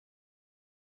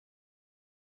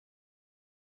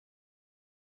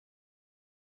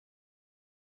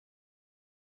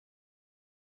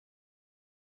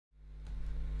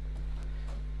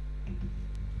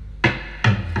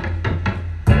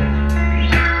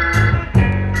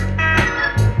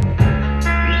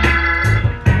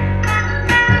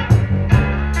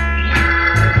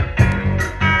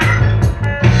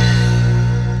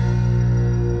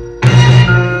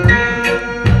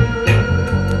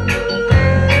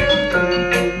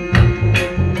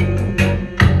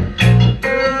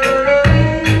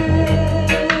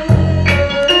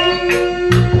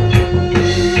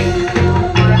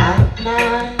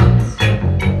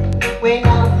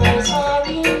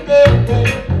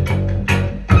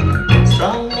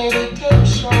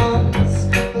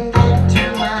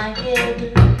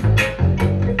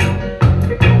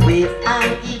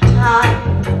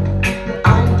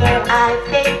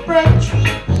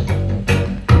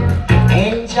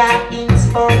Jah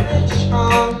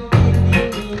inspiration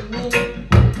living in me.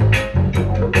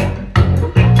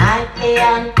 I play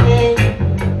and play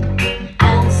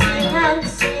and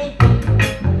sing,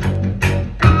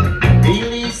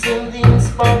 releasing the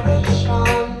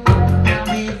inspiration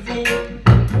within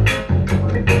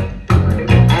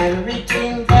and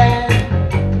reaching there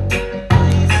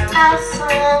is a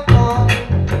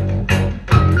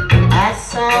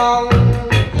song,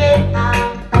 yeah, I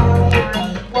already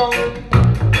won.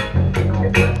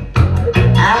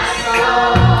 A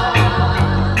song,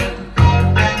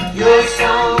 your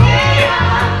song,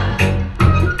 yeah,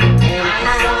 and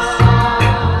a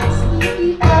song,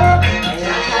 speak up, and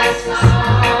a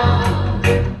song,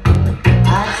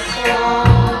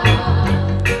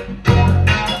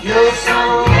 your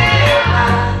song,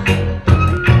 yeah,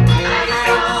 and a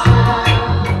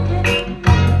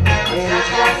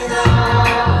song.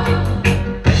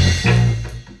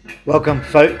 Welcome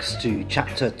folks to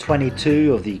chapter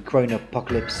 22 of the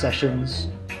Coronapocalypse sessions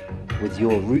with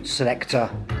your root selector,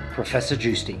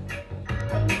 ProfessorJoosty.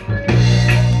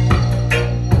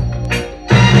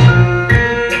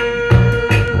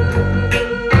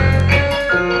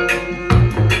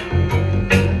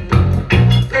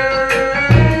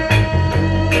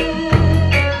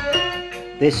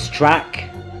 This track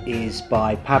is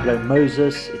by Pablo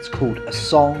Moses. It's called A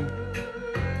Song.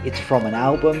 It's from an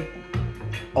album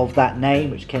of that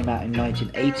name, which came out in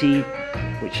 1980,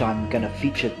 which I'm going to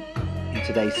feature in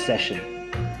today's session.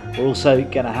 We're also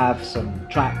going to have some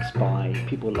tracks by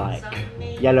people like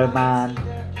Yellow Man,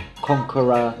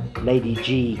 Conqueror, Lady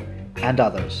G, and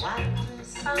others.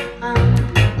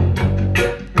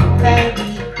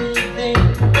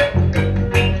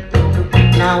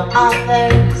 Now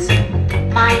others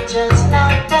might just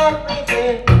not go with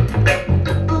it.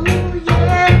 Ooh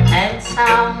yeah, and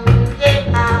some, yeah,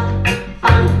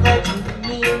 find the true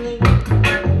meaning,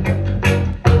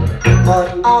 but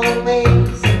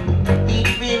always it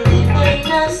will remain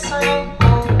a song.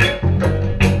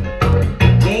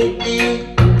 Maybe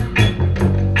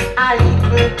a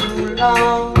little too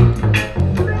long,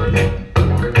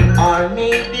 or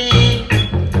maybe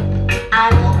a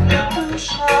little too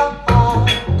short,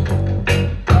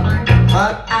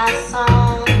 but a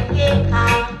song, yeah,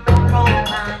 from my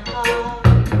heart.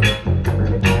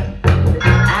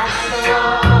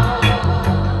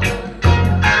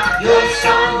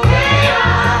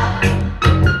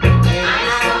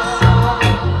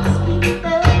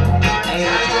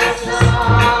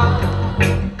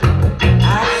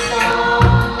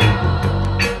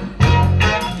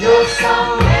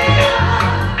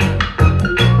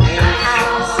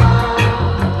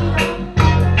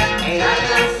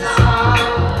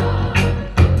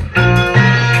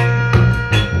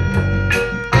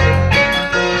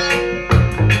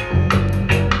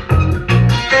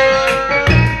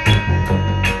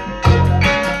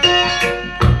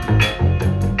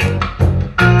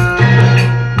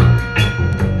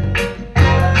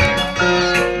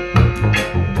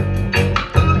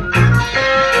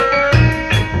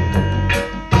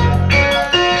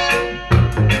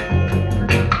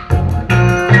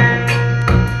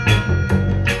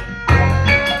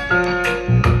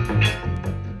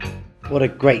 What a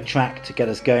great track to get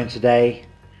us going today.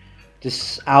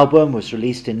 This album was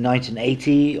released in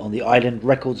 1980 on the Island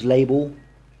Records label.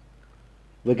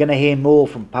 We're going to hear more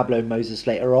from Pablo Moses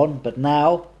later on, but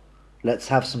now let's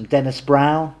have some Dennis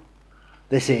Brown.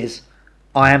 This is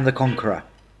I Am the Conqueror.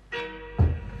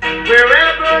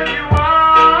 Wherever you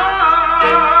are,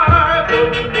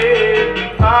 don't make me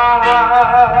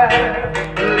fight.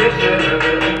 Listen,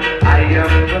 I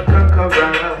am the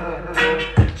conqueror,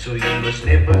 so you must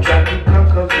never try to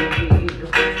conquer me.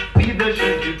 Neither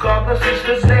should you call the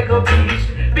sisters legacies,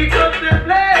 because they're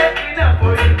black enough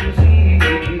for you to see.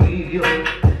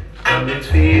 From its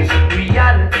face,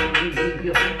 reality.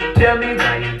 Tell me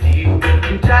why you deal with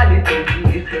brutality.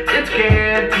 It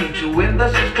can't teach you when the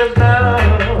sisters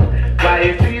love. Why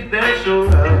you treat them so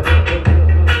rough?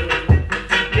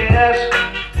 Yes.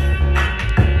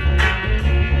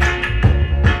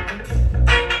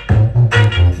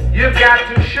 You've got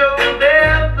to show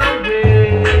them the way.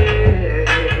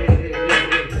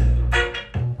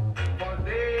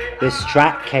 This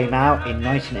track came out in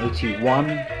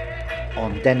 1981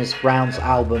 on Dennis Brown's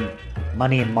album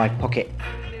Money in My Pocket.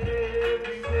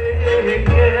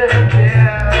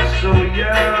 Yeah, so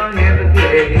young and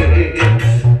gay.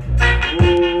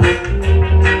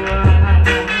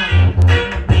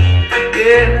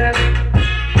 Yes,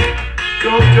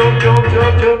 don't.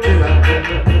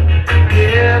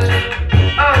 Yes,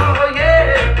 oh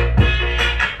yeah.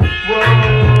 Whoa,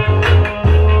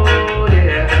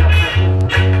 yeah.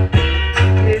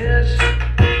 Yes,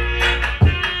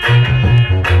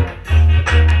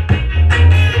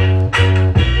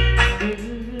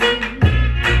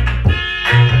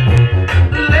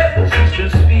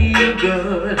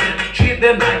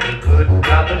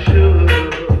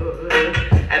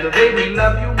 we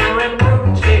love you more and more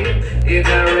each day. In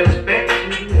a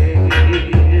respected way.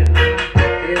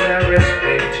 In a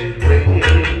respected way.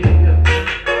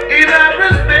 In a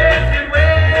respected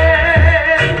way.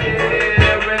 In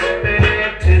a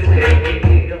respected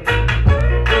way.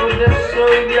 Oh, they're so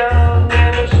young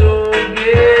and so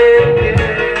gay.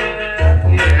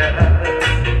 Yeah.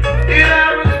 In a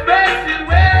respected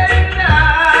way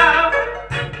now.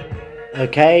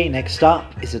 Okay, next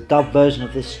up is a dub version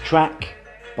of this track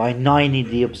by Nine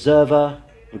in the Observer,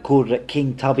 recorded at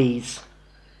King Tubby's.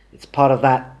 It's part of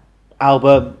that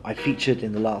album I featured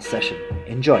in the last session.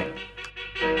 Enjoy.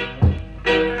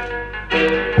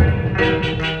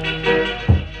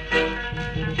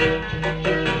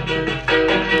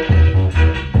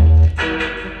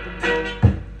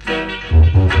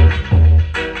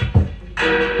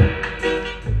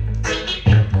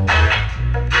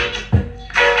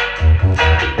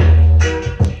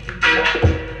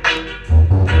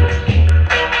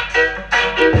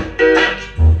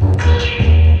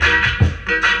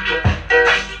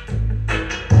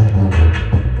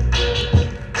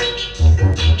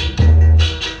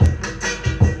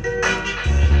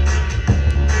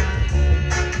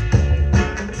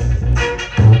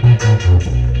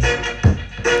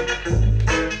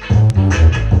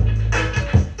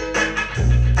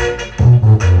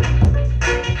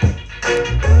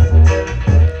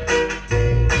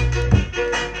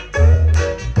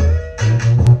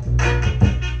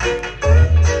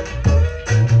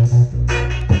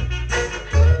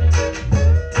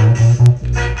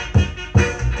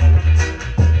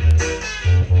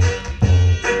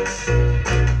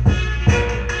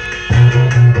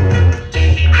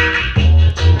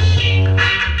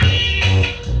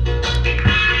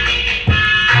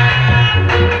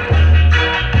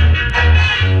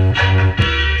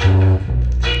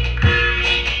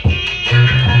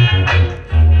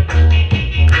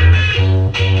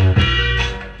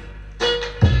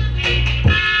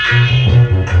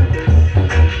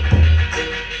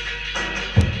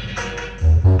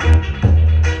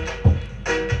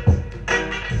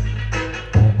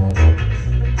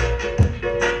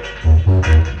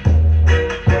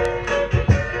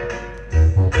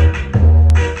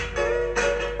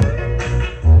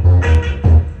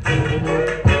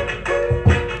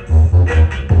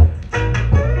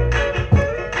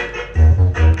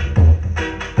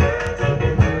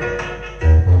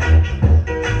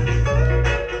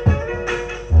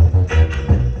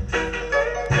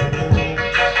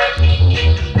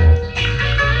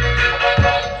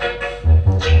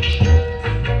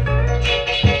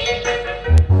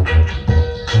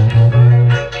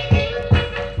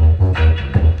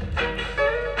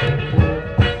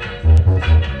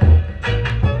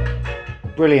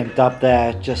 Brilliant dub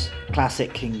there, just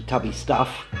classic King Tubby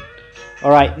stuff.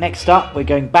 Alright, next up we're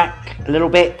going back a little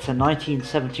bit to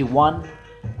 1971.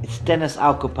 It's Dennis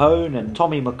Al Capone and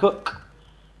Tommy McCook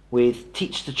with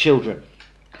Teach the Children,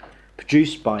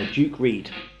 produced by Duke Reed.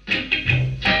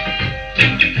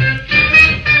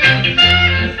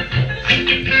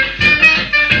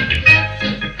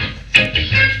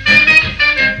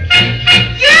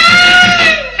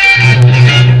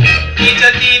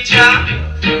 Teacher,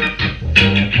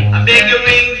 I beg you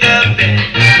ring the bell.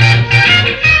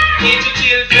 Teach your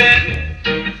children,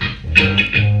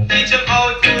 teach them how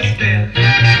to spell.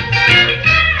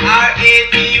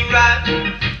 R-A-D rat,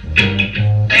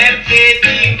 M-A-D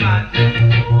man,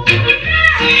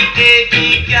 C-A-D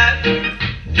cat.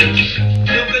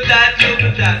 Look at that, you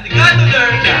got to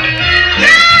learn that.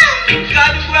 Yeah! You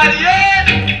got to grab it,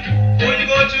 yeah! When you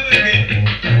go to the game.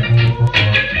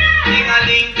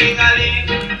 Ting-a-ling, ting-a-ling.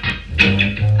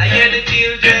 I hear the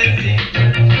children sing.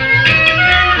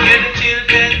 Hear the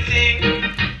children sing.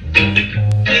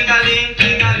 Ting-a-ling,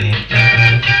 ting-a-ling.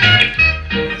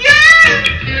 Yeah!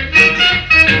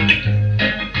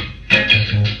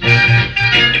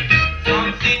 Some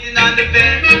sitting on the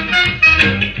bench.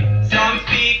 Some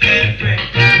speaking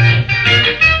French.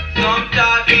 Some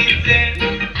talking sense.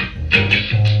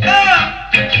 Oh!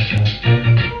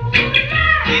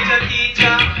 Teacher,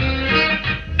 teacher,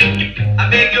 I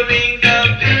beg you ring the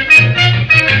bell.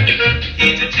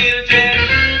 Teach the children,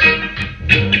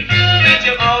 teach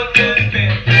them how to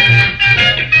spell.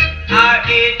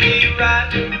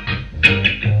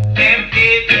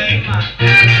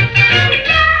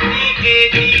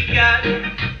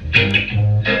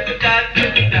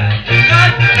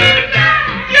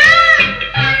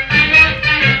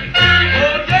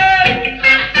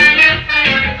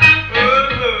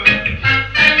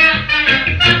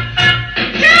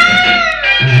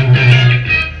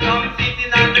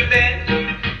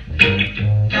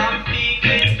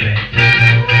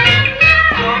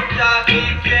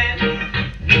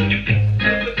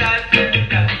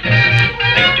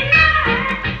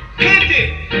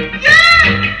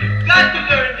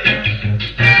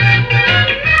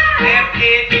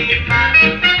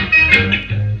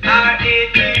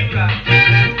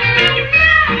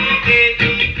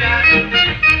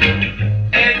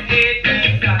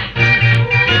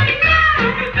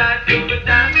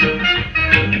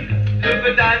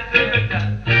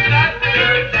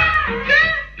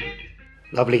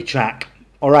 Lovely track.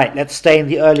 Alright, let's stay in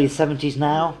the early 70s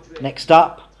now. Next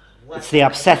up, it's the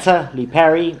Upsetter, Lee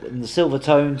Perry, in the silver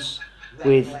tones,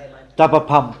 with Dubba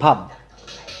Pum Pum.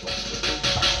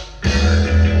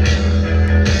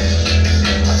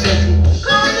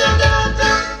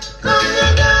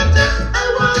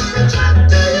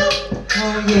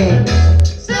 Oh yeah.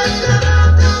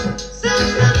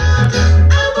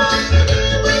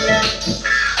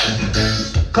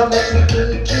 Come let me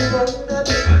take you on the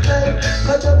big flight.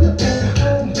 Cut up your boom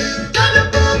boom.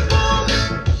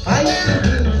 I feel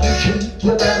you shake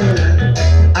your body right.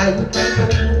 I know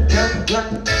you can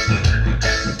grind.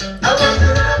 I want to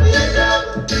love you down.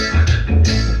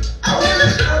 I want to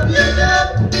love you down.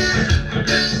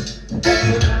 Take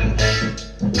your mind,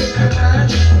 take your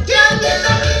mind. Can't get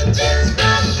the engine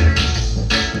scratch.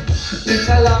 It's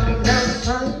a long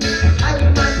time. I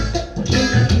might take you.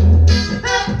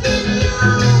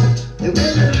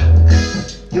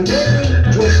 You really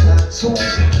just not so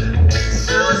secure.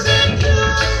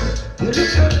 You look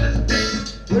so neat,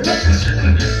 you look so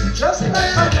sweet, just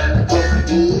like a man of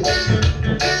me.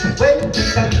 When you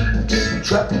start to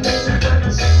drop in the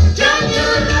ones, can you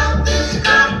love this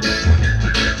cup?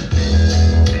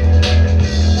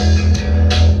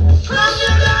 Come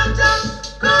your daughter,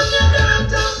 come your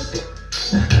daughter.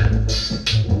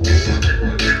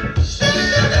 Stay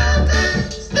your daughter,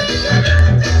 stay your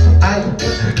daughter. I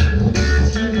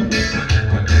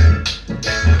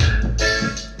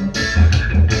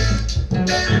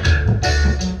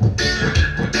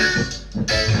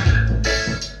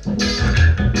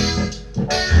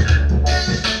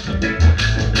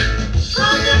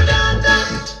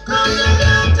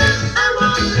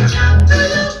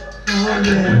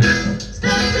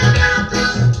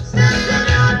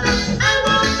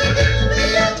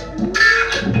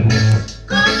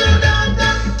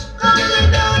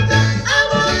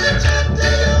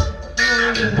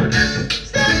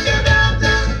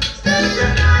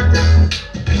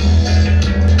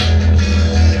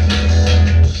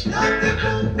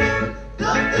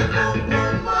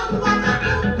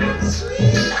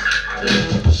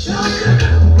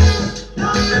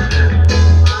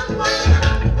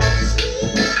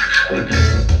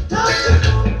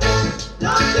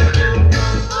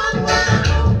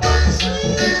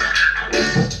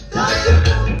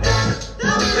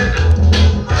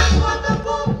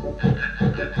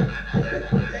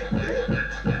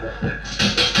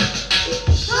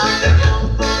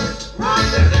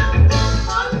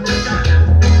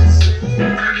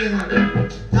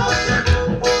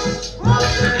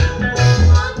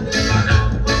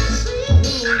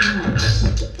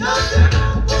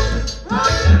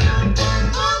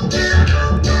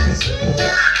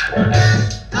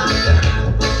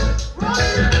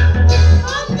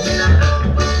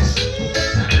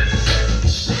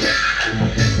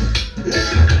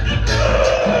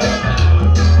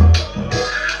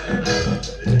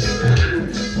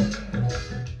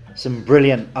Some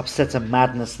brilliant Upsetter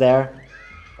madness there.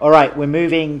 Alright, we're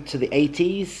moving to the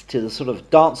 80s, to the sort of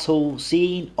dancehall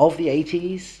scene of the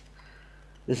 80s.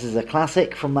 This is a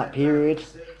classic from that period.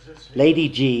 Lady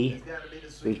G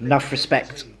with Enough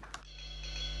Respect.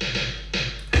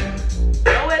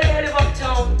 Now where you live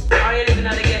uptown, or you live in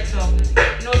the ghetto,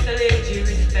 you know the Lady G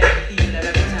respect the people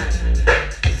every time.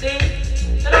 See,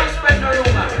 so don't spread no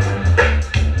rumor.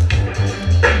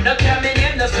 No care me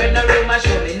name, no spread no rumor,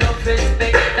 show me enough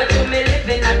respect. That you me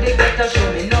living at the ghetto,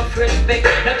 show me enough respect.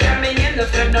 No care me name, no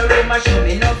spread no rumor, show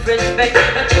me enough respect.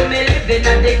 That you me living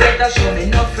at the ghetto, show me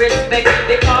enough respect.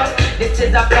 Because this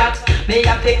is a fact, me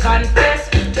have to confess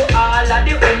to all of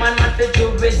the women want to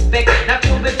do respect. Not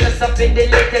to be dressed up in the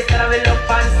latest and we look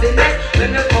fanciness.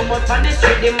 When we come out on the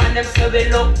street, the man them say we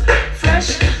look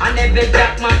fresh. And every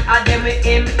jack man and them we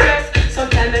impress.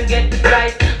 Sometimes we get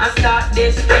right and start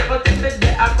this stress. But if it's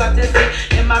the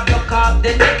accuracy, them a broke off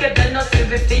the naked. Then no see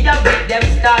we feel with them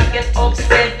start get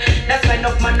upset. That's why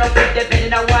enough man up with them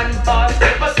in a one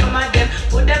basket. But some of them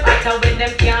put them out when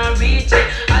them can't reach it.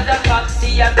 Other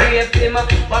foxy a grape him.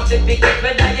 Watch the picket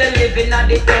whether you living at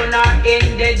the town or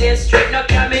in the district. No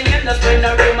coming in, no spend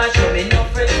no room and show me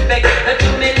enough respect. No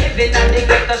to me living at the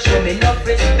ghetto, show me enough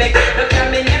respect. No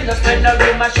coming in, no spend no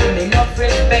room and show me enough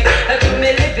respect. No to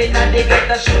me living at the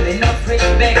ghetto, show me enough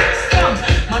respect. So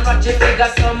some man watch your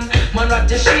figure, some man watch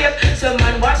your shape, some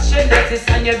man watch your niceness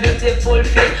and your beautiful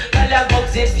face. All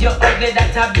about if you're ugly,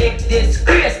 that's a big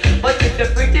disgrace. But if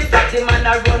you're pretty fatty, man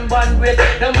a run one race.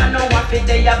 No man no want fit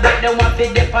there, but they want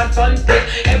fit there on front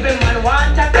page. Every man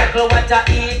want a tackle what I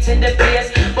eat in the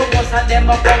place, but most of them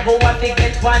a go want to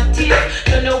get one taste.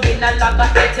 So no win a log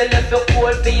of it till if you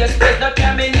cold for your space. No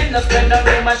coming in, no spend no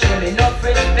room and show me no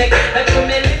respect. No to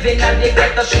me living and they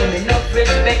get to show me no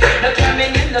respect. No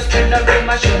coming in, no spend no room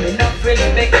and show me no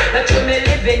respect. No to me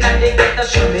living and they get to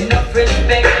show me no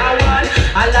respect. I want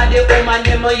all of the woman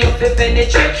them you fi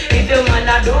penetrate. If the man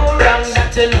a do wrong,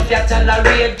 that enough you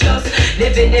tolerate. Just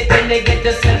live independent, get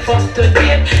yourself up to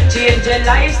date. Change your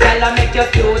lifestyle and make your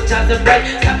future bright.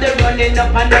 Stop the running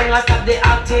up and down and stop the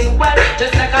acting well.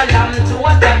 Just like a lamb to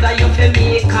a that you fi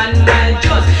make and mild.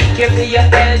 Just care for your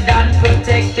health and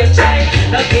protect your child.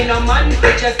 Nothing no man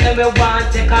fi just tell me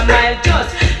want take a mile.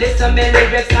 Just listen me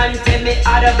lyrics and tell me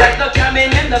how the best. No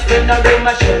coming in, no spend no room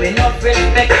and show me no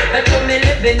respect. No to me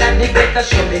living and the better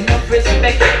show me no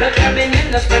respect. No coming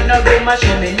in, no spend no room and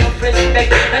show me no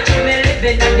respect. No to me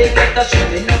living and the better show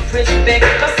me no respect.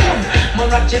 Cause some man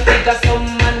watch your figure, some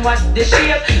man watch the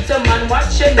shape, some man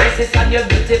watch your niceness and your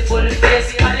beautiful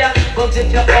face. But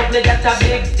if you're ugly, that's a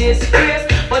big disgrace.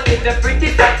 But if you're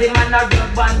pretty fatty, man a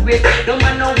run one race. No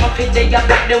man no want fit there,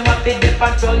 but they want fit there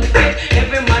on front page.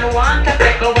 Every man want a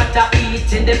tackle what I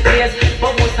eat in the place,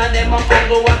 but most of them are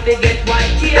go want to get one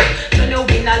taste. So no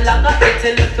win a log of it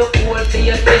till if you cold for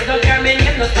your space. No coming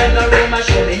in, no spend no room and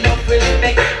show me no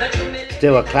respect.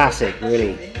 Still a classic,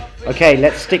 really. Okay,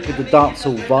 let's stick with the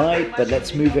dancehall vibe, but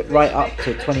let's move it right up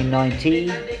to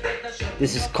 2019.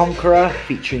 This is Conqueror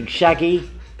featuring Shaggy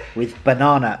with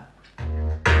Banana.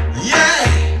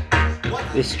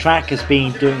 This track has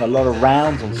been doing a lot of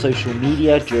rounds on social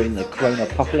media during the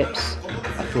Coronapocalypse.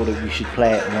 I thought that we should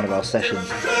play it in one of our sessions.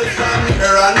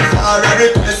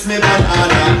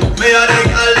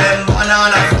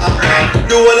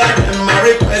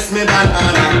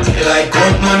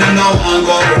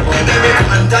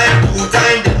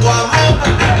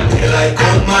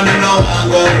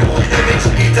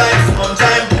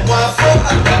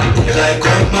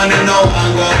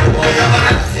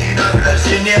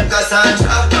 She named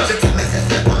Cassandra. She tell me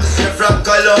she from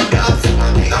Colombia.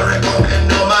 I recommend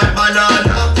no my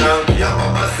banana. Your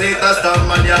mama say that's the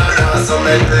manana. So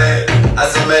me do it,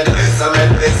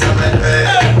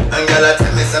 and girl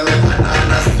tell me some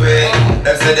banana sweet.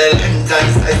 Them say the length and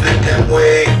size make them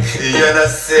wait. You know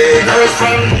say girls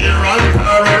from Iran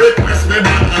for a request me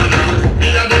banana. Me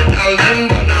a the girl them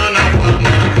banana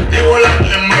farmer. The whole of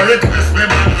them a request me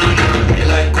banana. Me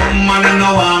like come on and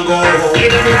no one go.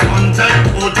 Give me one time,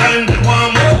 two time, they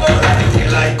want more. Me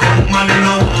like come on and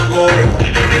no one go.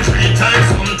 Give me three times,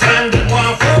 sometime they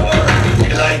want four. Me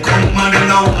like come on and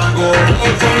no one go.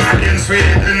 Out from Spain,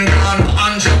 Sweden, Ghana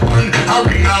and Japan. I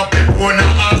bring up in one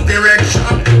half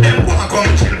direction. Them want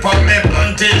come chill for me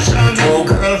plantation. Two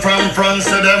girl from France,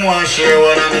 so them want share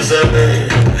one of me say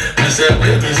me say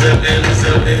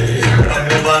from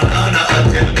the banana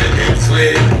until me get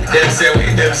sweet. Them say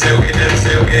we.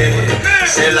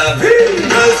 Say la vie.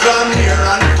 Girls from here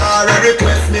and far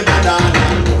request me banana.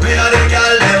 Me and the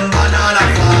girl them banana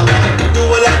farmer. Do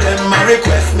all of them a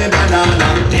request me banana.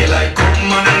 They like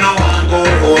come on and no one go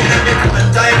home. They make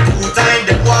one time, two time,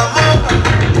 they want more.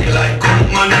 They like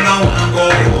come on and no one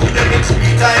go home. They make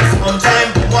three times, one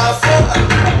time, they want four.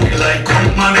 They like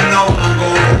come on and no one go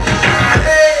home.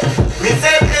 Hey,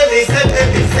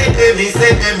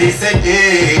 me say,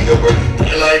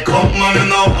 they like come on and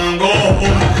no one go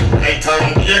home. Night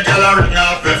time, your girl a ring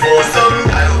off before. Some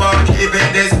guy won't keep it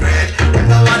discreet. Them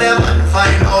no want them and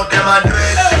find out them a do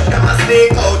it. Them a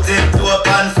sneak out into a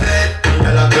pan fit.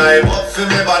 Girl a climb up for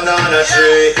me banana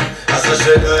tree. That's how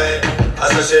she do it.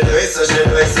 I'm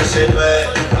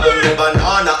the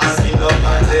banana asking up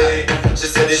party. She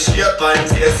said the shape and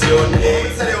taste you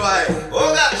need. Say why? Oh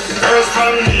God. Girls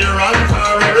from here and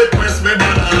far request me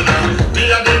banana. Me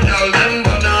and the girl them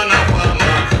banana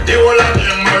farmer. The whole of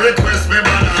them request me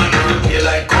banana. They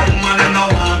like come on and no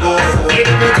one go. Give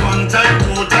me one time,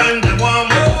 two time, they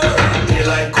want more. They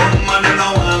like come on and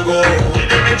no one go. Give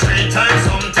me three times,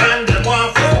 sometime they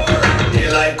want four. They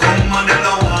like come on and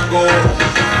no one go.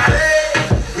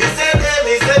 Me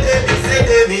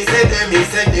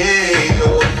say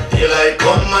they like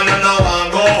come on and no one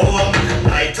go home.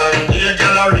 Night and day,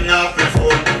 girl a ring off the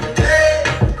phone.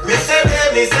 Me say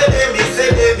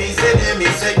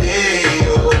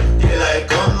they like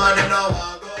come on and no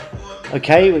one go home.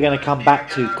 Okay, we're going to come back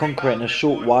to Conqueror in a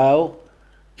short while.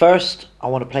 First, I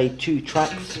want to play two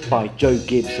tracks by Joe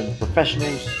Gibbs and the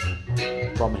Professionals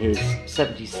from his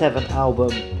 77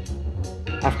 album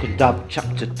African Dub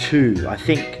Chapter 2. I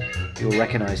think you'll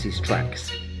recognise these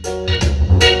tracks. I'm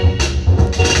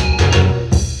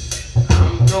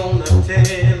gonna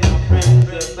tell my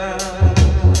friends about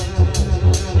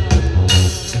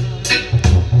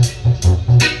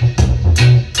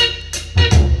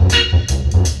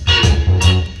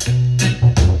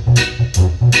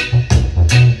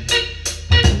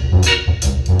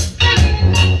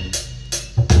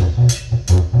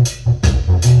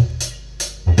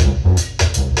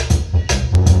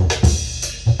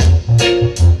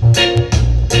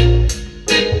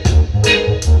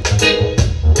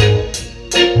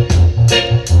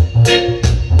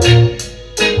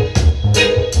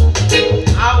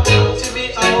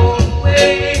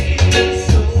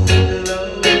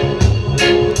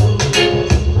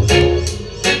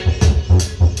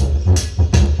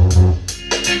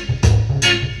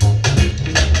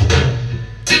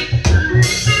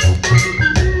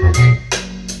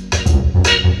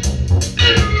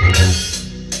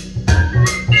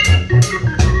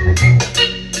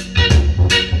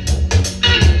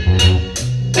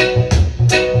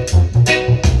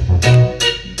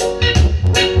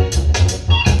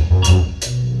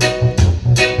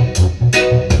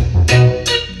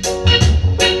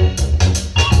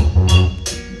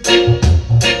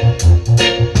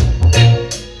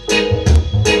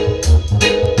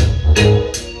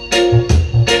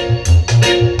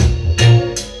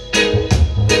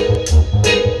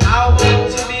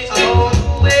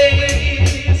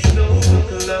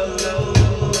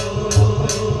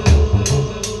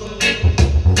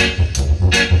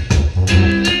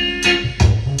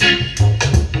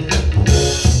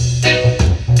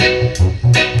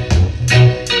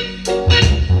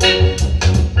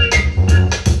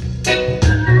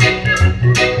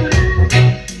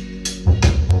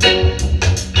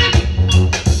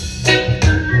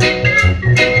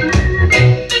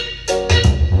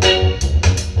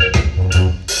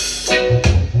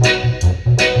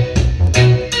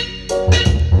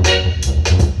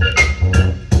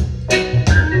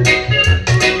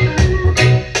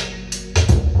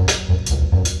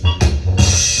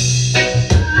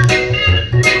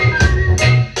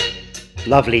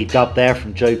Lovely dub there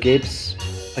from Joe Gibbs.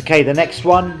 Okay, the next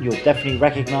one you'll definitely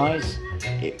recognise.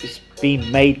 It's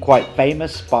been made quite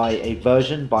famous by a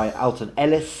version by Alton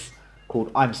Ellis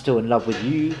called I'm Still in Love with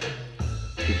You.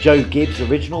 The Joe Gibbs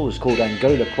original is called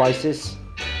Angola Crisis,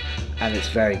 and it's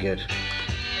very good.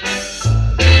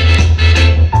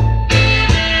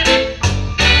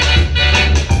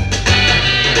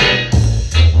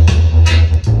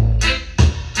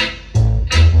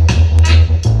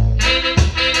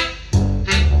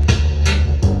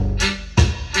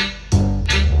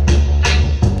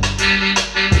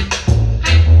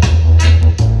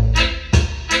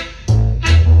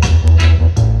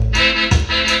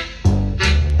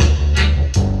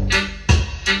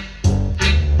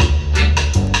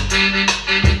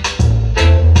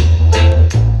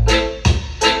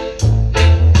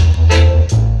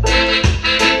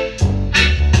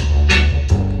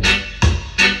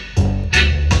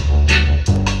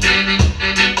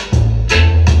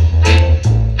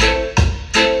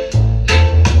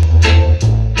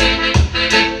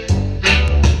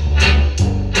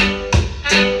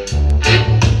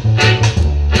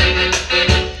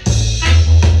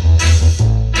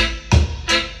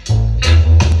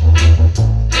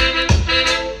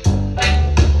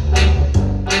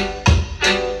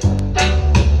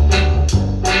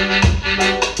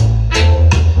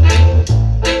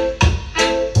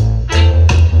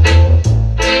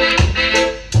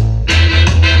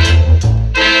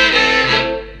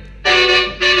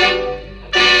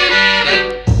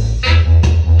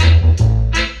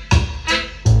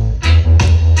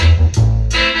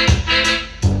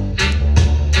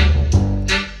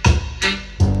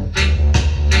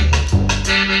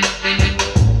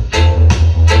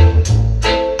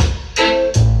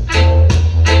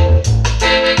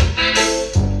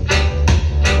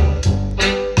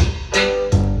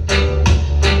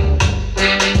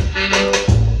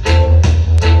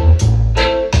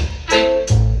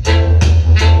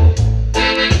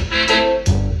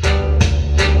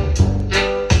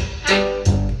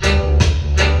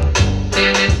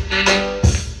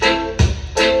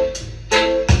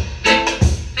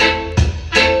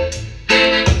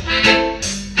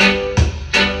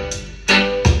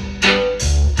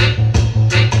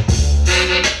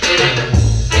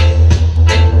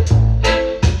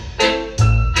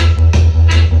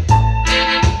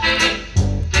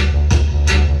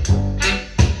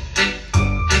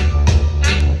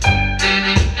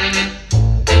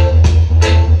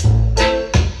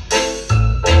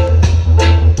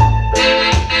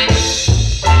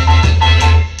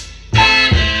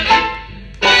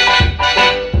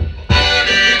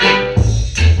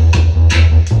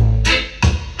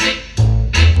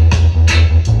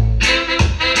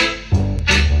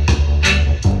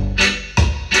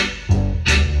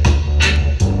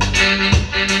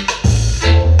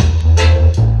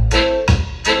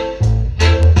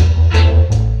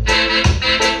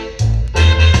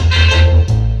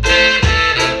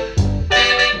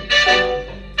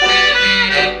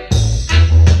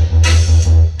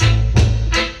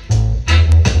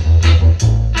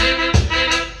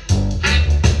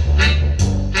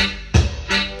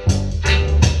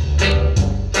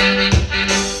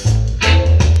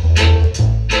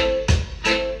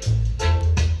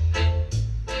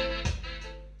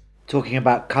 Talking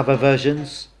about cover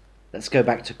versions, let's go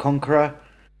back to Conqueror.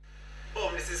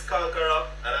 Boom, this is Conqueror,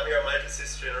 and I'm here with my little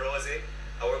sister Rosie,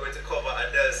 and we're going to cover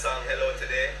Adele's song Hello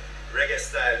today, reggae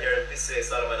style here in Pissay,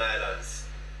 Solomon Islands.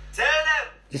 Tell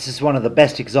them! This is one of the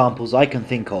best examples I can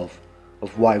think of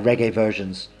why reggae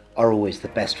versions are always the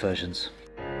best versions.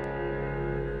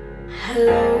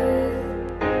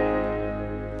 Hello,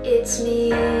 it's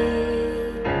me.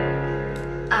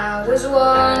 I was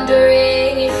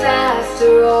wondering if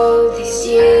after all these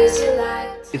years you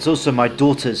liked It's also my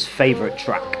daughter's favourite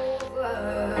track.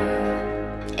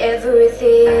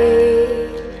 everything.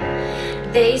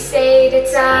 They say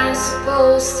that I'm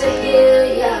supposed to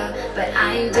heal ya, but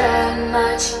I ain't done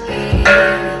much here.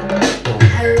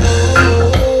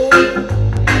 Hello,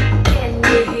 can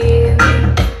you hear me?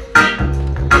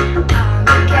 I'm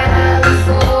in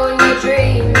California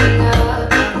dreaming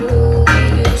of who we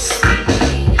used to be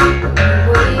when we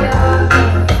were young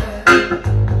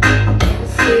and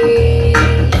free.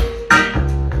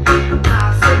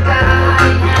 I've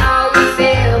forgotten how we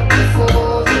felt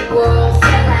before the world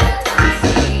fell at our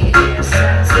feet. There's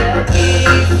such a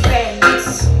difference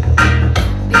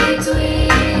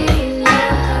between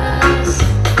us,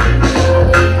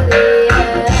 really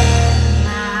and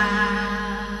I.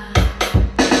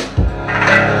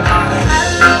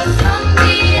 Hello from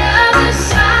the other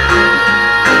side.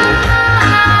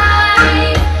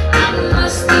 I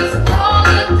must have called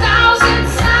 1,000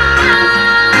 times.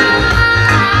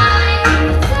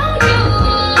 Tell you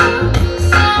I'm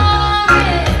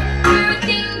sorry,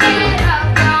 everything that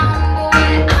I've done, boy.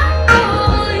 I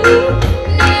know you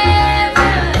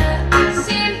never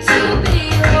seem to be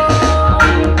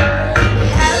wrong.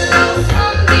 Hello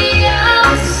from the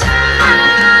outside.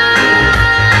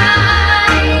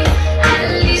 At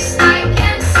least I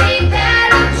can say that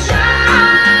I've tried.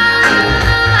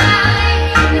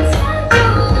 And tell you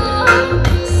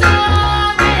I'm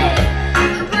sorry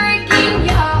for breaking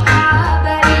your heart,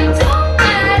 but it don't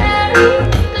matter,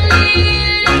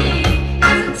 clearly,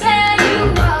 'cause I tell you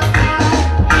all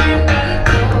and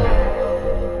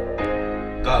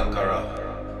Conqueror.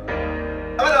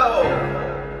 Hello!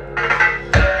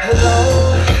 Hello,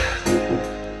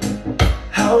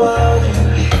 how are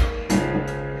you?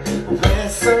 We're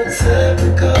so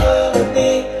typical of me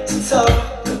to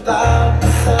talk about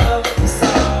myself. I'm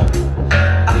sorry.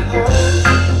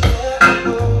 I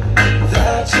hope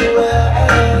that you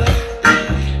will.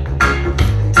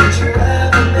 Did you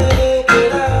ever make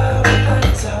it out? I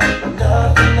don't,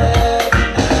 nothing ever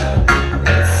happened.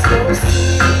 It's no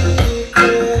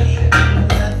secret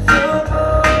that the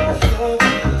both of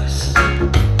us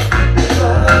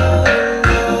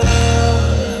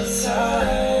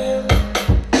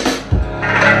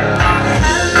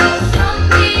Hello from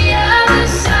the other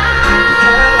side.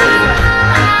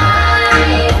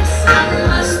 I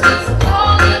must have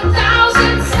called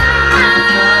 1,000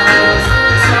 times.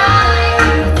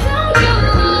 Tell you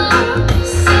I'm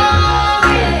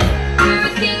sorry,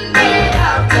 everything that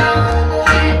I've done,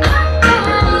 boy. I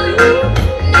know you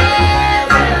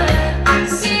never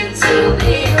seem to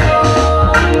be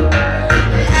wrong.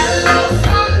 Hello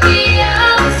from the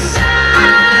outside.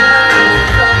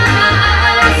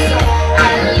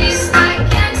 At least I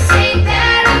can say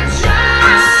that I've tried.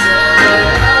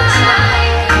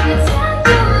 And tell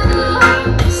you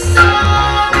I'm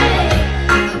sorry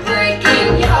for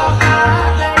breaking your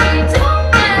heart, but it don't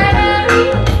matter,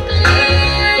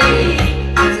 clearly,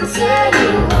 'cause I tell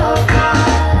you all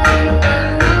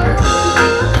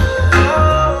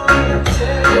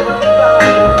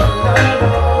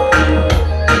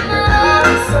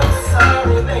I'm so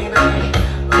sorry, baby.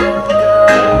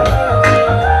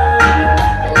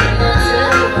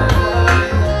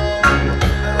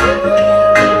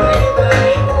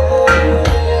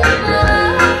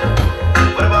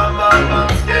 What about my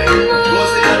mom's game?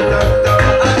 Rosie and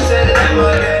Conqueror, I tell them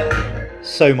again.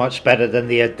 So much better than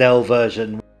the Adele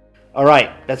version. Alright,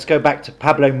 let's go back to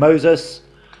Pablo Moses,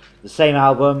 the same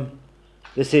album.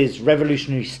 This is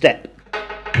Revolutionary Step.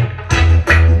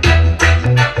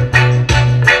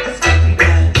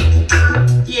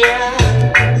 Yeah.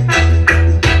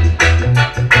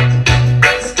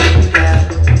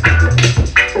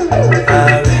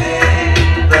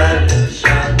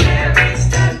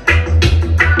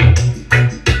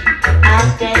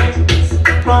 I dance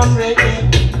from reggae,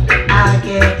 I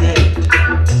get it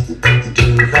to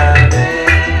the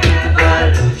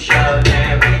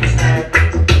revolutionary step.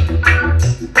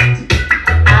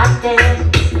 I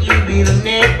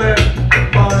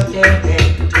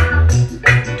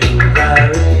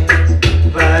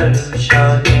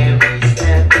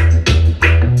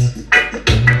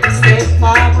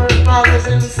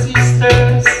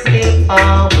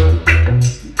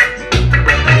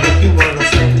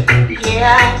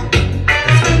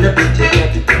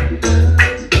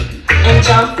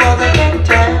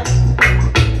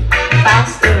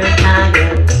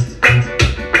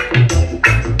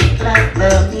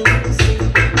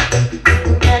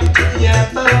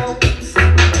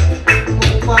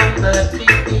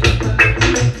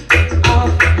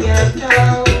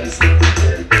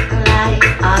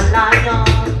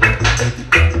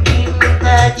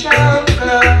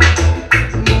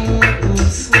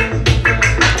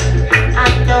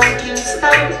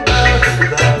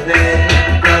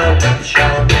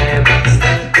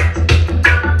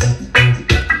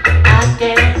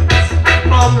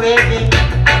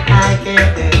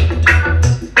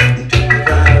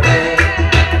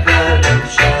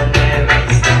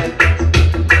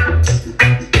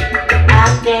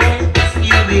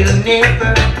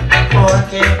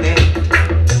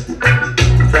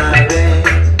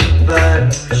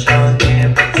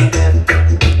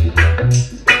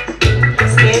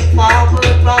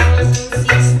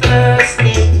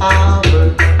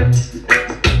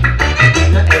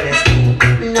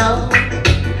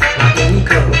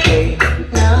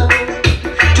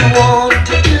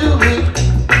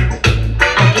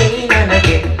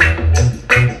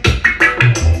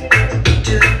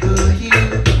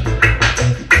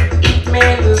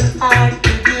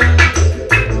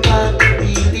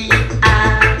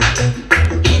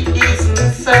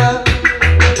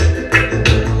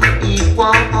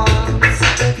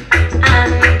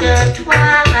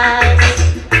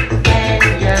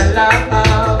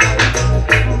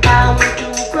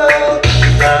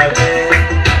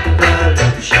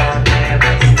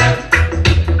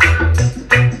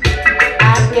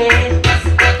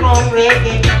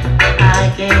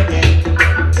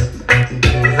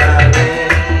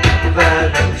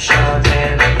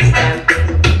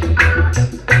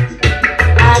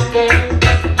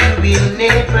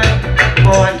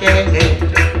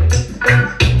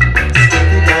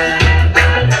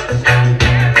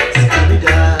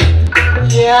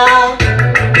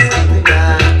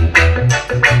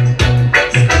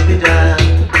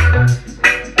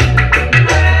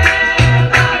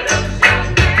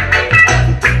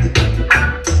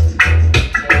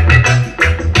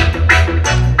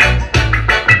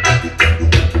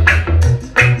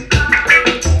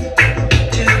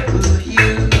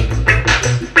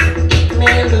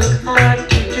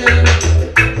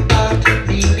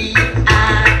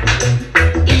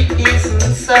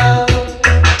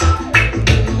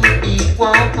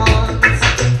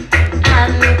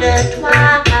wonder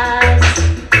twice.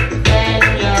 Then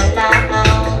you're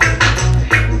bound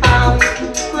to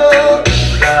grow.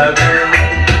 The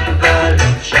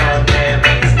revolution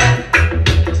never stops.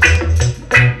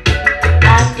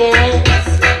 I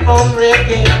dance from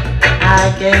rhythm, I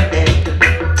dance.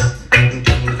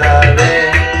 The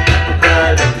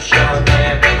revolution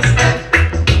never stops.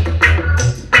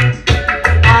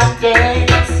 I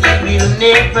dance, you will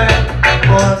never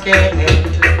forget.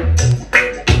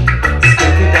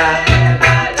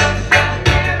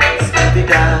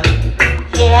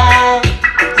 Yeah.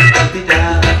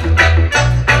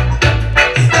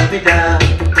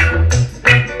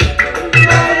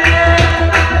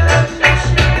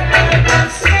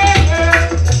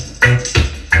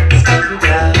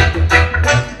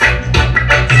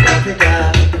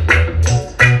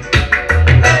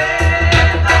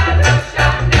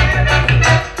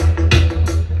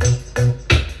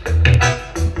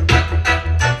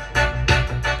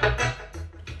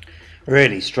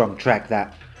 Really strong track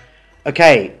that.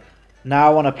 Okay, now I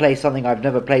want to play something I've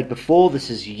never played before. This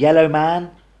is Yellow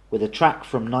Man with a track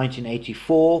from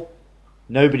 1984.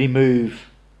 Nobody Move,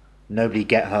 Nobody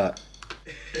Get Hurt.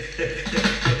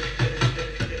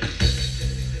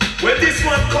 When this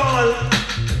one called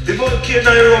the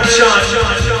volcano eruption,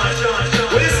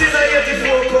 when you see the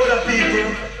 84 crowd of people,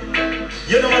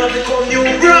 you know what to come new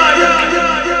brand.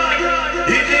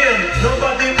 It ain't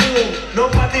nobody move,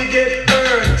 nobody get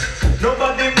hurt.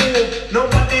 Nobody move,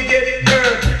 nobody get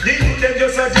hurt. The youth them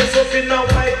just dress up in a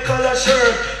white collar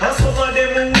shirt, and some of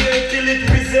them will wear till it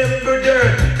resemble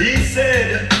dirt. He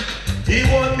said he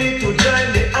want me to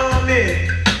join the army.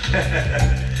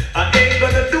 I ain't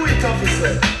gonna do it,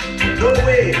 officer. No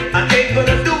way, I ain't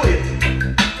gonna do it.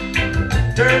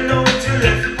 Turn on to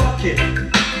left pocket.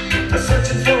 I'm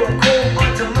searching for a chrome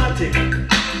automatic.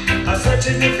 I'm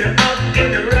searching if you're out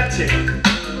in the ratchet.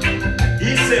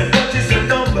 He said, what is your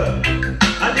number?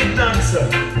 I didn't answer.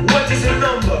 What is your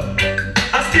number?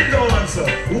 I still don't answer.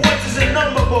 What is your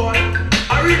number, boy?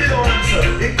 I really don't answer.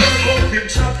 It come in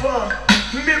chopper.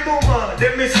 Me mama,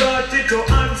 then me started to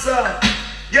answer.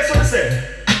 Guess what I said?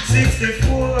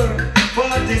 64,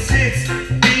 46,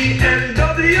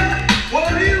 BMW. What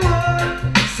do you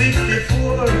want?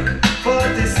 64,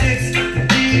 46,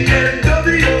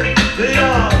 BMW.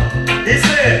 Lord, he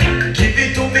said, give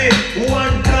it to me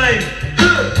one time.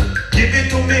 Give it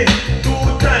to me 2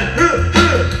 times.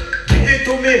 Give it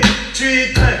to me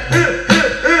 3 times.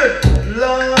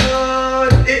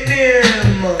 Lord, it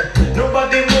him.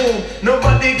 Nobody move,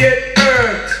 nobody get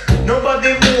hurt.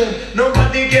 Nobody move,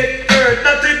 nobody get hurt.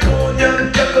 Not the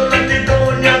Donian cattle, not the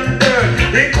Donian dirt.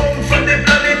 They come from the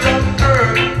planet of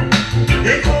Earth.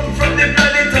 They come from the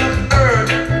planet of Earth.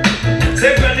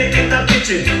 Say granny in the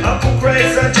kitchen, I cook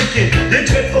rice and chicken. They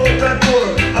dread out the door,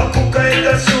 I cook in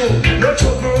the stew. No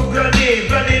trouble, granny,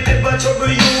 granny never trouble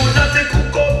you. Not to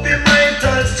cook up in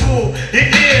mental stew. In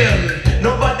him,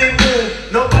 nobody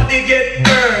move, nobody get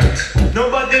hurt.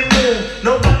 Nobody move,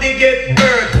 nobody get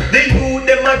hurt. The youth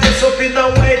them a dress up in a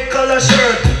white collar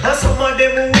shirt, and some of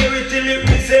them will wear it till it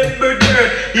resemble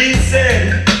dirt. He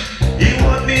said he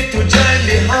want me to join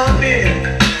the army.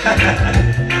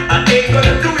 I ain't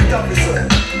gonna do it, officer.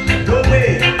 No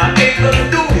way, I ain't gonna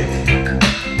do it.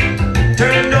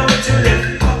 Turn on to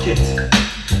left pocket.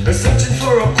 I'm searching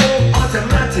for a chrome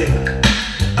automatic.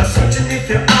 I'm searching if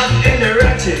you're out in the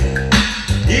ratchet.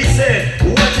 He said,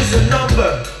 what is the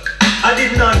number? I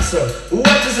didn't answer.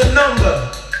 What is the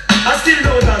number? I still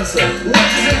don't answer. What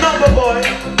is the number, boy?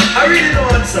 I really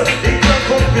don't answer. It can't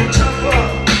come in chopper.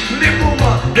 Me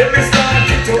mama, let me start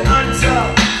it to answer.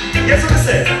 Guess what I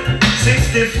said?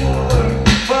 64,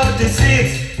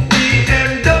 46,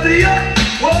 BMW.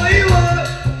 What you want?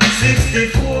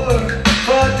 64,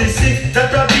 46,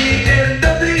 that a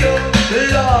BMW.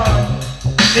 Lord,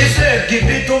 he said, give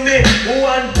it to me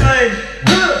 1 time.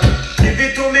 Give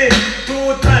it to me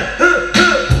 2 times.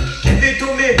 Give it to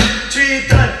me 3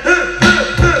 times.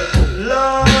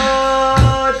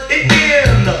 Lord, it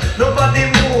ain't. Nobody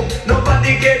move,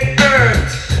 nobody get hurt.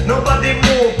 Nobody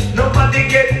move, nobody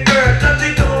get hurt. Not the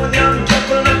Donian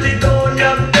cattle, not the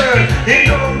Donian dirt. He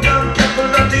don't come cattle,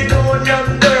 not the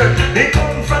Donian dirt. He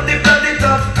come from the planet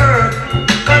of Earth.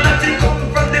 Cause nothing come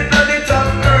from the planet of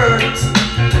Earth.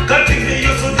 Cause things they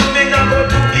used to do, me not go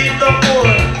to eat no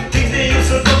more. Things they used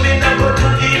to do, me not go to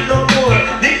eat no more.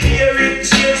 The year it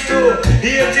changed to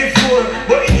 84,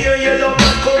 but here Yellow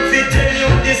Man come to tell you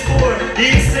the score.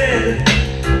 He said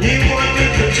he want me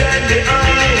to join the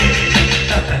army.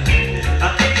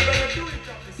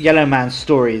 Yellow Man's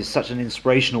story is such an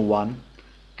inspirational one.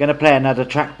 Gonna play another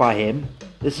track by him.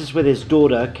 This is with his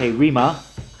daughter, K-Rima,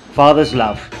 Father's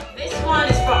Love. This one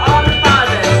is for all the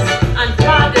fathers.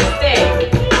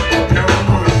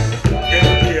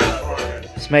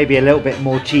 maybe a little bit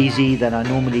more cheesy than I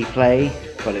normally play,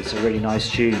 but it's a really nice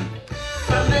tune.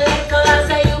 From the little I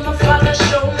say you, my father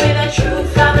showed me the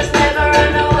truth. Fathers never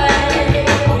run away.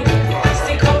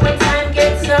 Stick up when time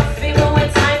gets tough, even when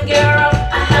time gets rough.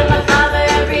 I have my father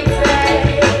every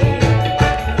day.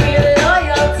 Real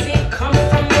loyalty comes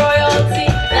from royalty.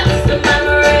 That's the man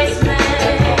who raised me.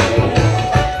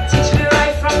 Teach me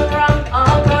right from wrong,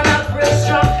 all grown up real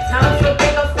strong. Time for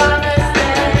bigger Father's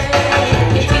Day.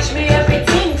 You teach me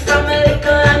everything from a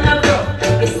little and a grow.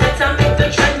 You set I make the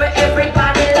trend where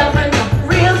everybody love and know.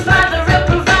 Real father, real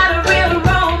provider, real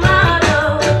role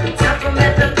model. Time for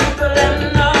let the people let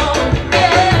them know.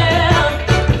 Yeah.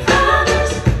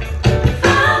 Fathers,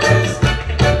 fathers,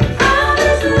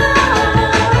 fathers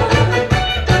love.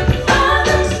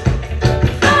 Fathers,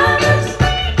 fathers,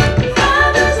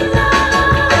 fathers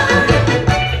love.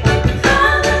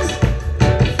 Fathers,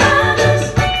 fathers,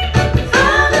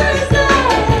 fathers day.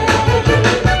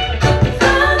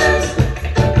 Fathers,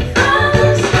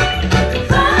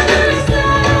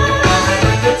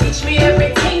 you teach me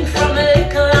everything from a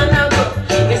little and a grow.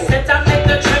 You set I make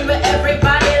the trend where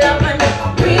everybody love and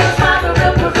know. Real father,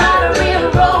 real provider, real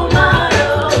role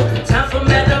model. Time for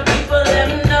let the people let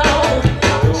them know.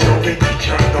 So we teach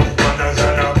her enough manners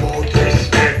and about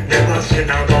respect. Never seen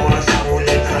her go to school,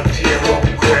 it can tear up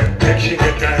quick. Make she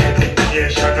get her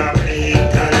education and be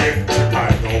intellect. I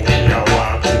know she a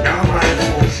walk in my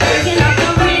footsteps. Picking up the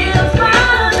real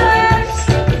fathers.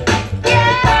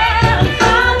 Yeah,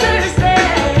 Father's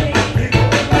Day.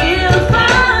 Real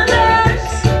fathers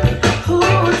who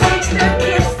teach their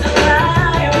kids to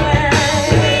fly away.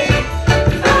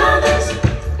 Fathers,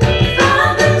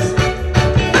 fathers,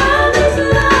 fathers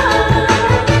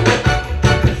love.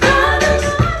 Fathers,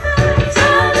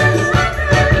 fathers,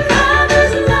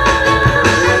 fathers love.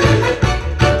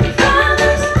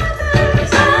 Fathers,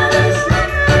 fathers,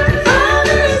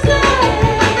 Father's Day.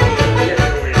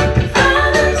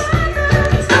 Fathers,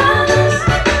 fathers,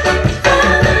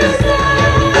 Father's Day.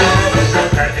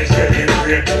 Sometimes they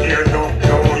celebrate, you don't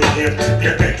know yet.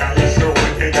 You better listen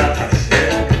what they gotta say.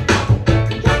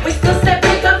 We still say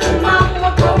big up to mom,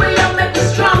 what growing up make us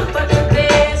strong, but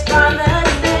today's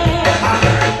Father's Day.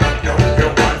 Alright, now you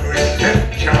want respect,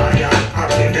 joy and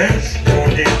happiness.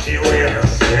 Unity we're a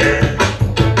say.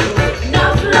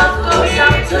 Enough love goes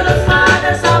out to the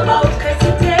fathers about, 'cause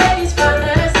today's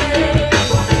Father's Day.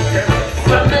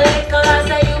 From the little I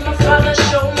say you, my father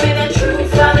showed me the truth.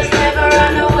 Fathers never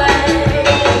run away.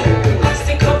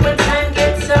 Stick up when time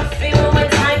gets tough, even when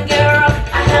time gets rough.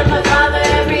 I have my father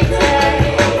every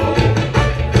day.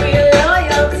 Real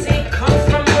loyalty comes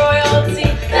from royalty.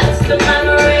 That's the man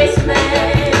who raised me.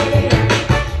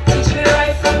 Teach me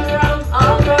right from wrong,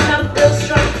 all grown up real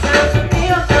strong. Time to be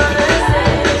a Father's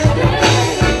Day.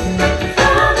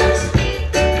 Fathers,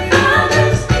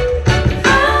 fathers,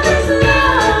 fathers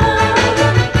love.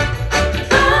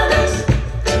 Fathers,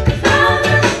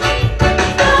 fathers,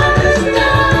 fathers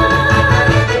love.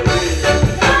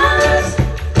 Fathers,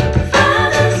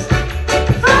 fathers,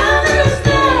 Father's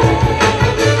Day.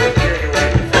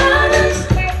 Fathers,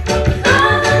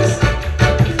 fathers,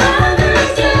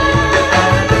 Father's Day.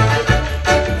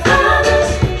 Fathers,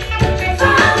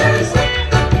 fathers,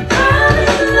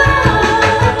 fathers love.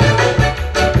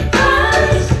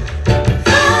 Fathers,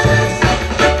 fathers,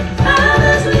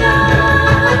 fathers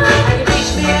love. You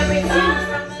teach me everything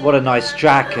from What a nice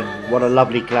track, and what a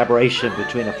lovely collaboration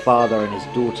between a father and his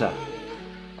daughter.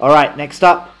 Alright, next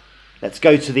up, let's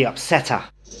go to the upsetter.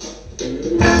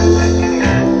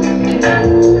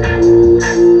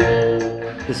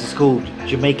 This is called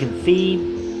Jamaican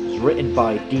Theme. It's written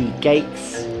by D.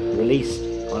 Gates, released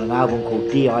on an album called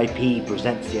DIP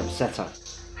Presents the Upsetter.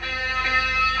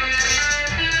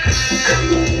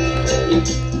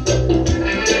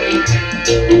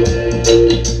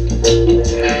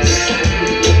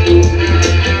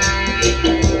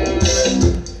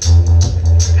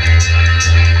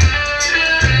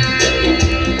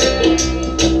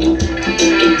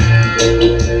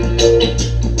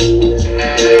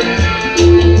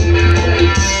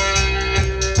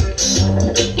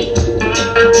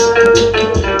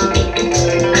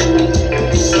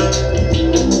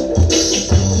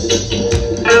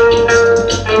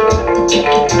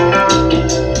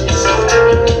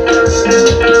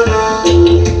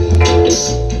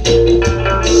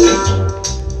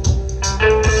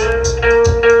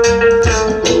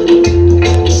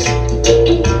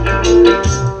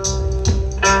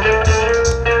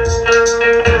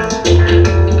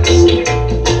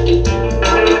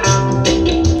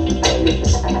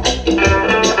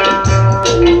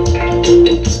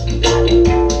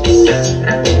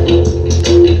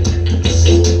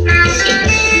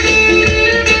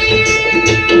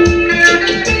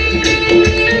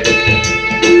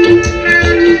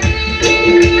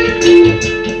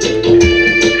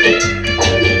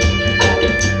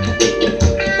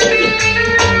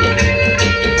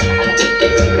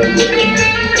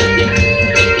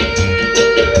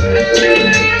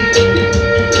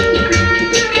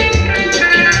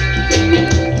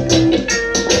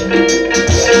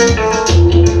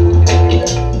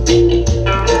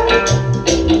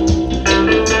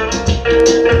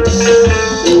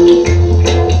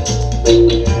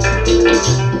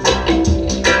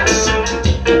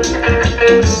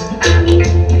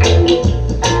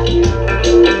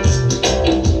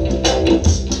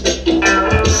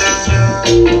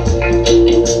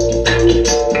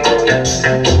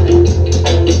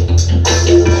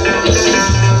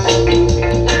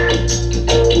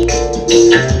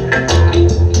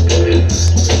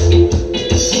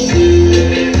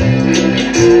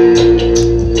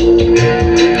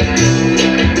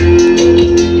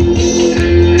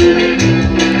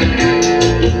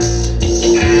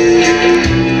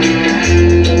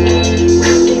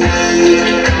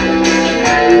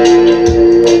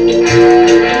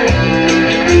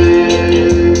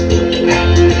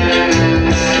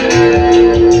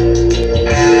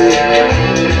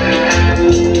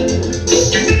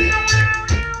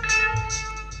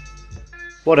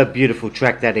 What a beautiful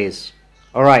track that is.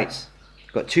 Alright,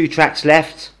 got 2 tracks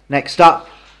left. Next up,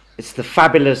 it's the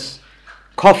fabulous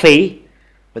Coffee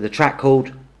with a track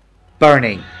called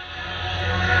Burning.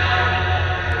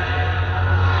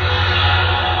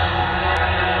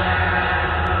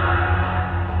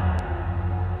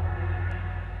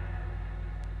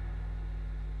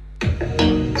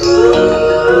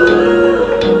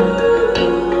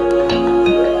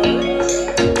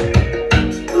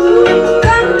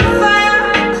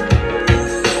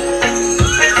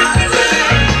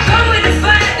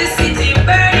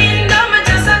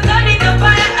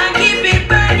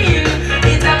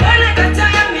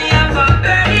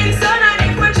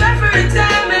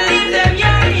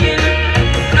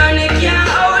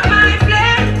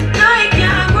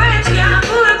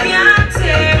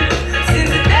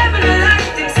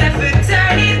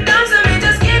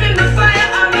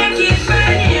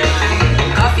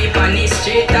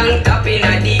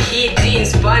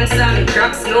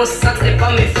 No socks, they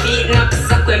on my feet, knock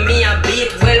suck when me a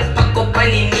beat. Well, pack up on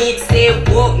the need, stay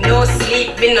woke, no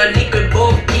sleep, in a little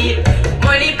boat beat.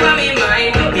 Money for me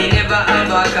mind, but me never have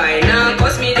a kind. Now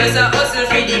cost me just a hustle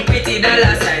for the pretty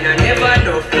dollar sign. I never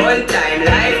know fun time,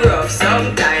 life rough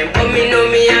sometime. But me know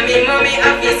me and me mommy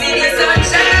happy see the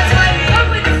sunshine. That's why me up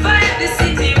with the fire, the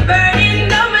city burning.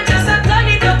 Now me just a turn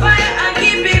it up higher and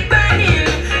keep it burning.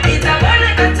 It's a one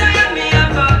like a tire, me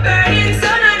have a burning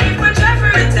sun. And if we try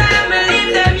for retire,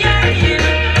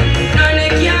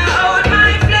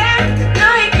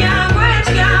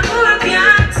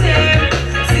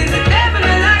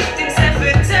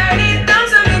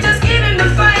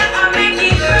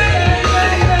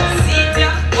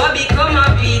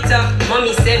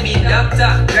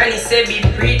 Granny say be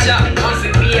preacher, mom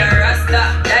fi be a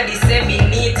rasta. Daddy say be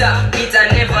neater, Peter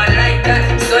never like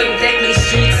that, so him take me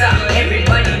streets.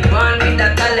 Everybody born with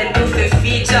a talent to fi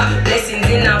feature. Blessings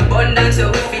in abundance, so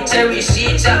we fi cherish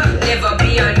each other. Never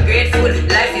be ungrateful,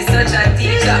 life is such a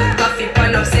teacher. Coffee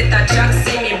pan up, set a track,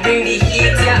 see me bring the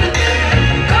heat, yeah.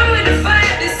 Come with the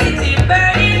fire, the city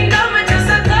burning. Now me just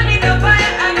a turn it up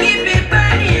higher and keep it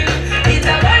burning. It's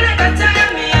a one like a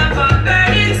tire, me have a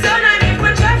burning sun. And if we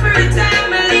try for retire,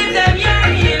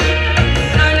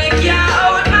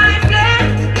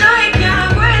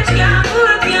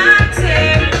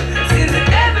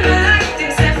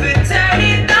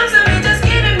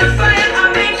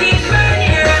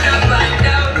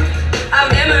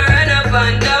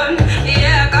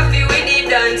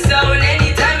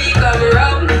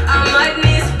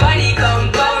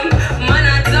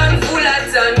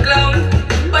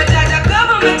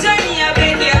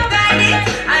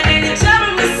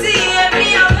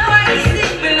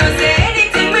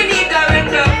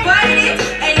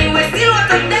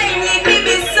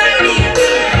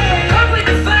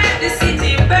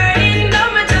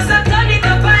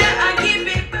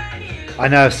 I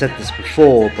know I've said this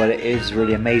before, but it is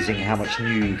really amazing how much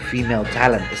new female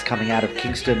talent is coming out of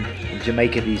Kingston and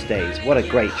Jamaica these days. What a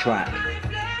great track.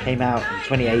 Came out in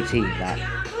 2018, that.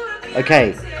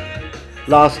 Okay,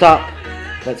 last up,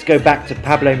 let's go back to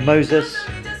Pablo Moses.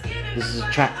 This is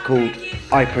a track called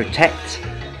I Protect,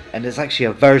 and it's actually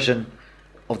a version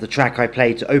of the track I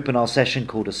played to open our session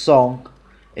called A Song.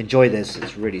 Enjoy this,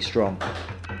 it's really strong.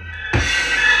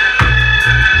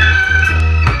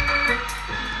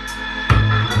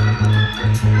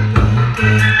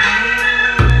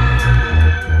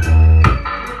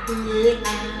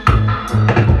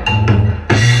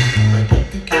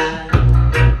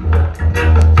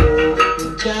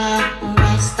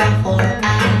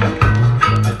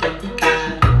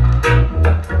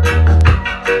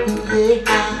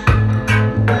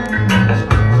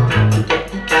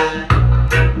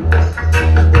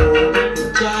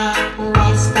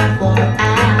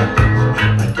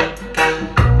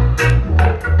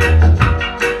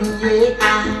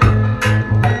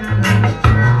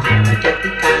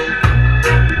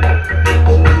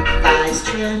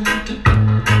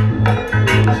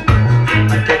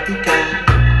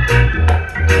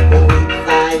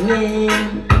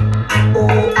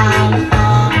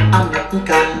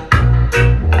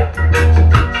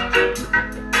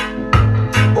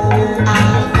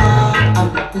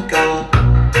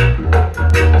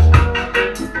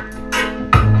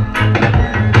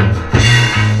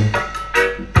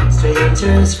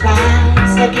 Strangers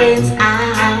rise against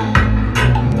I,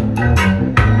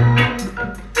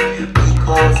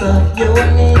 because of your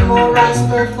name, O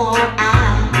Rastafari.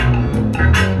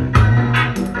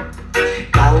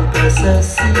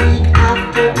 Countless seek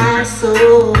after our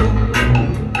soul,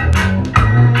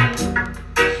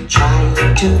 trying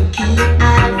to keep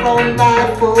I from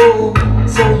thy foe.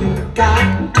 So you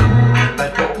got to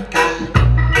protect God.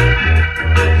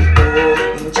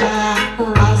 Oh,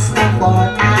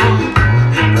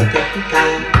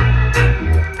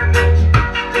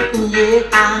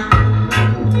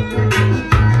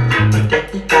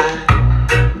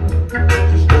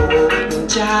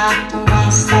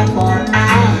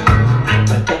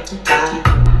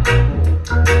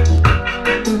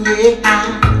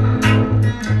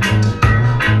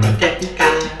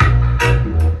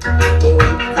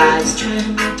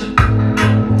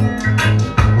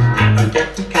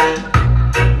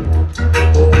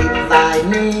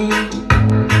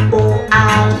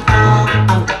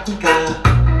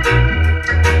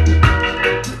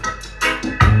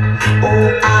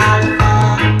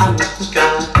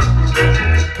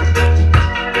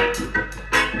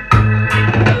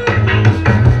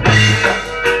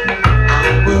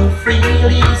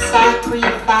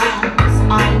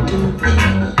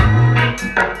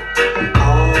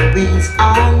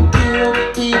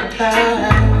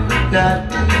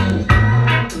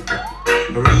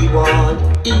 Reward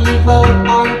evil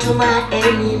unto my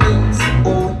enemies,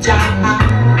 O Jah,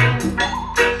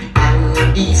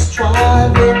 and destroy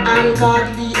the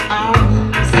ungodly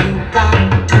armies. You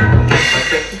got to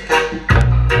protect the God.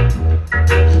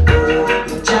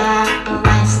 Oh Jah,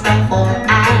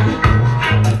 Rastafari,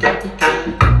 protect the God.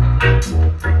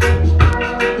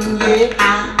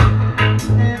 Yeah.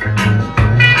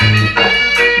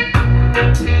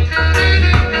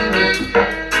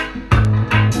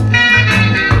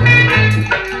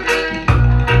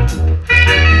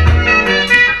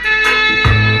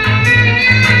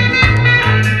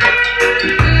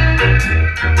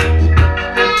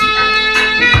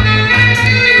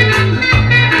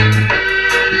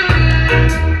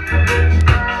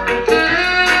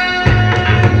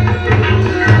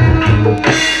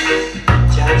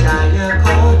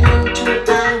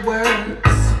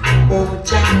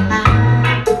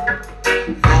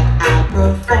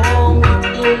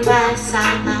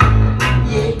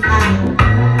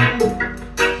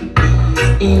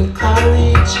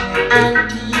 Encourage and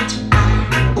teach I,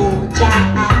 oh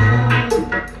Jah,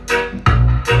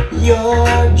 your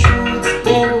truths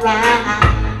and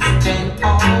rights, and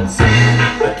also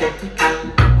protect the God.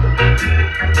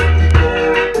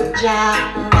 Oh Jah,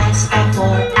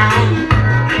 Rastafari,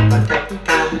 protect the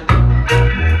God.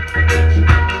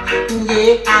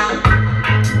 Yeah,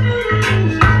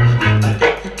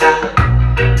 protect the God.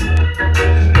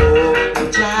 Oh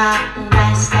Jah,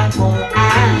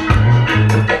 Rastafari,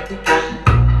 protect the God.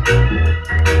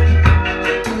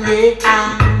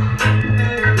 Yeah,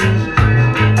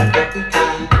 protect the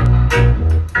God.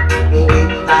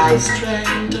 With thy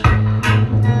strength,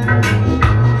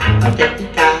 protect the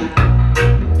God.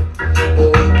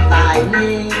 With thy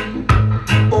name,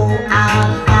 O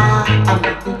Alpha,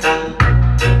 Omega.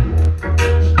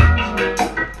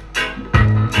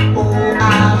 O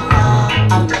Alpha,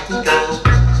 Omega.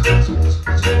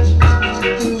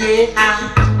 Yeah.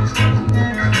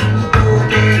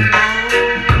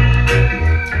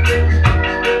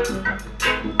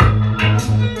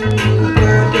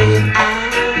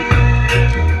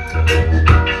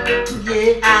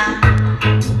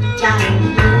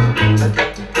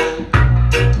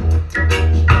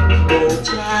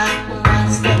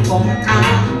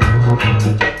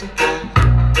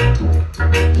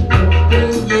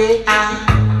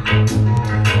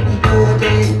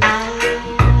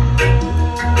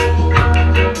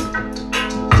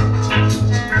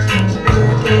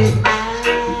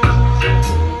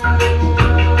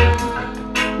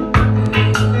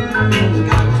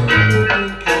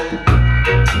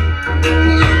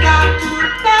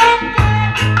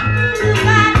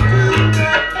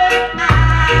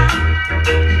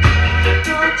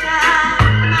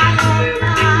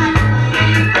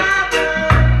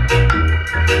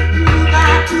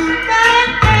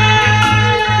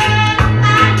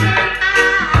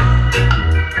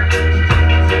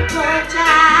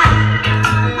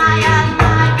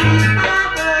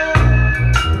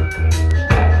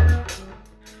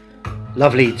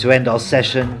 Lovely to end our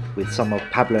session with some of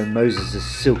Pablo Moses'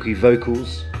 silky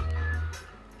vocals.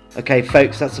 Okay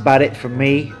folks, that's about it from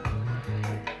me.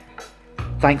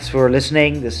 Thanks for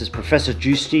listening. This is Professor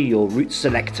Joosty, your root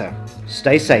selector.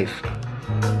 Stay safe.